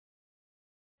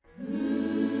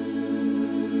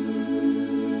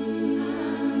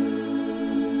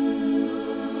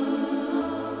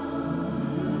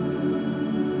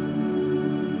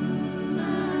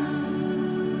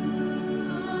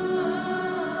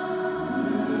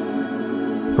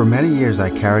For many years, I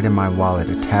carried in my wallet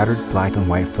a tattered black and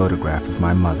white photograph of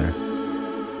my mother.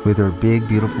 With her big,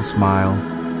 beautiful smile,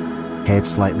 head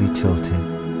slightly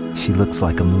tilted, she looks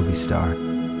like a movie star.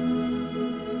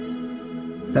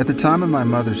 At the time of my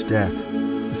mother's death,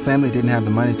 the family didn't have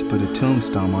the money to put a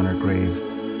tombstone on her grave,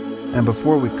 and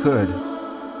before we could,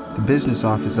 the business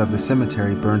office of the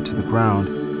cemetery burned to the ground,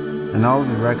 and all of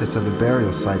the records of the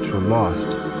burial sites were lost.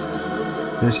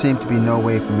 There seemed to be no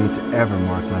way for me to ever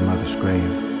mark my mother's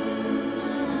grave.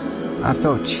 I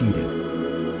felt cheated.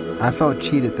 I felt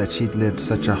cheated that she'd lived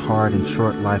such a hard and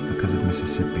short life because of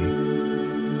Mississippi.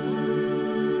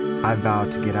 I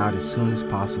vowed to get out as soon as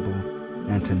possible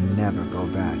and to never go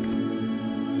back.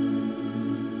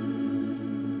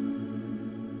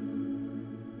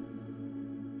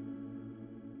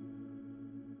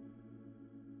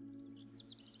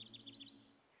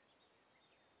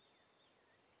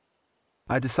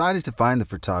 I decided to find the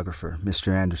photographer,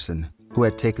 Mr. Anderson, who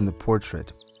had taken the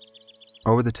portrait.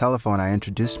 Over the telephone, I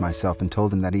introduced myself and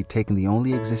told him that he'd taken the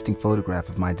only existing photograph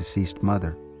of my deceased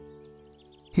mother.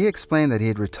 He explained that he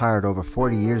had retired over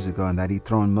 40 years ago and that he'd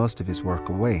thrown most of his work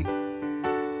away.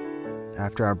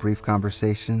 After our brief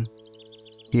conversation,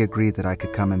 he agreed that I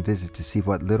could come and visit to see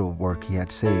what little work he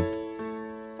had saved.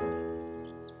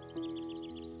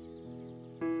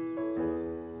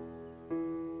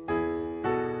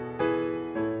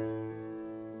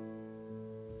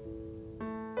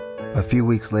 A few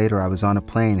weeks later, I was on a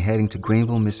plane heading to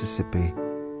Greenville, Mississippi,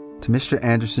 to Mr.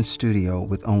 Anderson's studio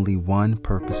with only one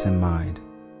purpose in mind.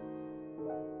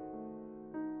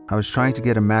 I was trying to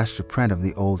get a master print of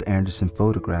the old Anderson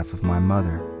photograph of my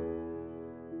mother.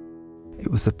 It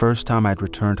was the first time I'd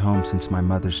returned home since my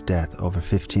mother's death over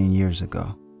 15 years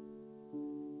ago.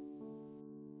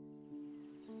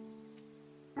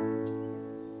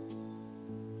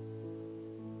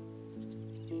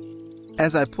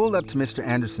 As I pulled up to Mr.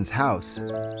 Anderson's house,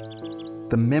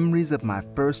 the memories of my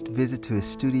first visit to his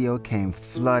studio came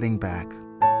flooding back.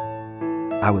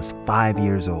 I was 5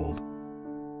 years old.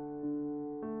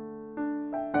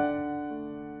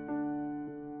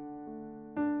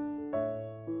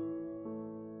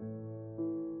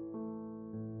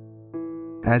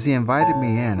 As he invited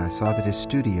me in, I saw that his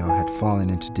studio had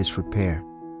fallen into disrepair.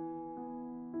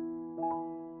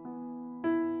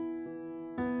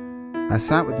 I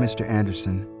sat with Mr.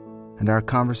 Anderson, and our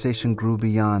conversation grew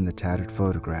beyond the tattered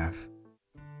photograph.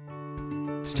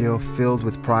 Still filled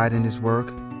with pride in his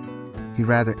work, he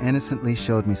rather innocently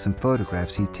showed me some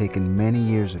photographs he'd taken many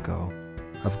years ago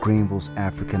of Greenville's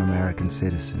African-American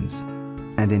citizens,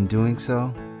 and in doing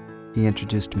so, he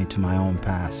introduced me to my own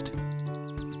past.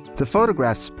 The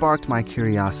photographs sparked my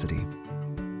curiosity.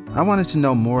 I wanted to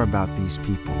know more about these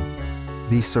people,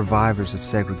 these survivors of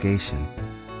segregation.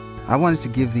 I wanted to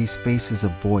give these faces a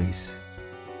voice.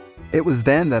 It was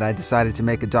then that I decided to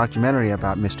make a documentary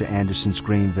about Mr. Anderson's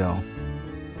Greenville.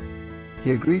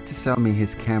 He agreed to sell me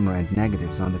his camera and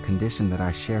negatives on the condition that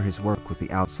I share his work with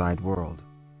the outside world.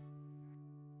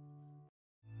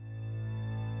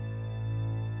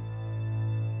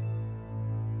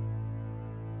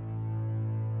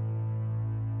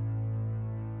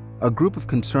 A group of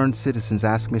concerned citizens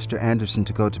asked Mr. Anderson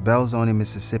to go to Belzoni,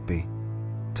 Mississippi,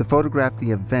 to photograph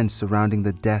the events surrounding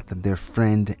the death of their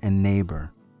friend and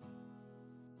neighbor.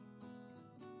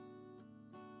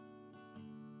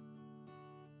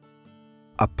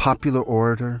 A popular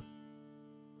orator,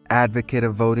 advocate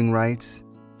of voting rights,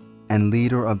 and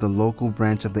leader of the local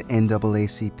branch of the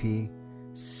NAACP.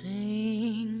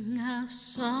 Sing a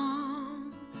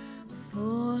song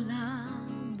full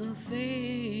of the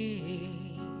faith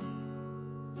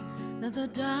that the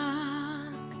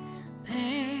dark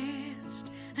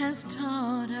past has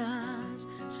taught us.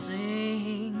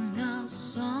 Sing a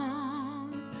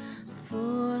song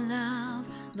full of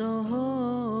the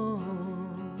hope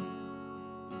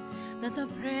that the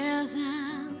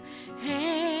present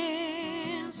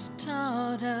has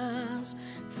taught us,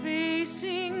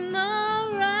 facing the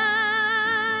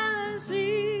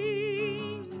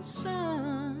rising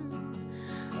sun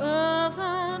of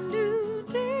a new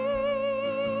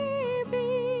day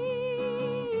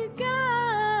begun.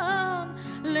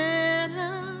 Let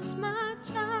us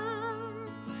march on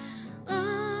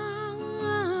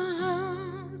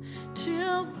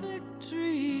till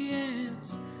victory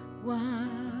is won.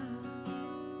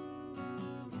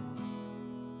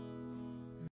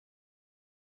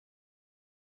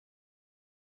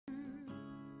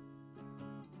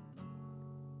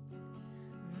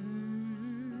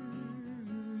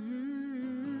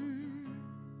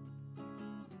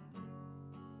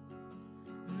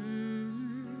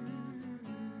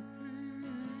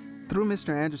 Through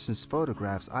Mr. Anderson's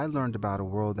photographs, I learned about a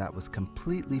world that was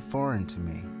completely foreign to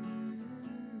me.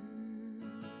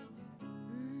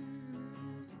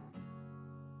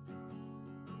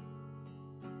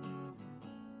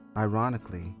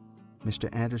 Ironically,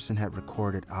 Mr. Anderson had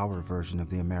recorded our version of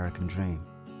the American dream.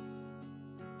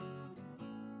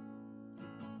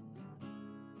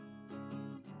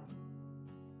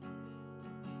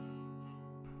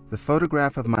 The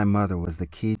photograph of my mother was the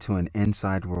key to an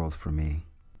inside world for me,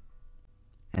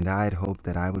 and I had hoped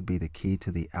that I would be the key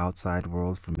to the outside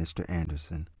world for Mr.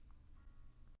 Anderson.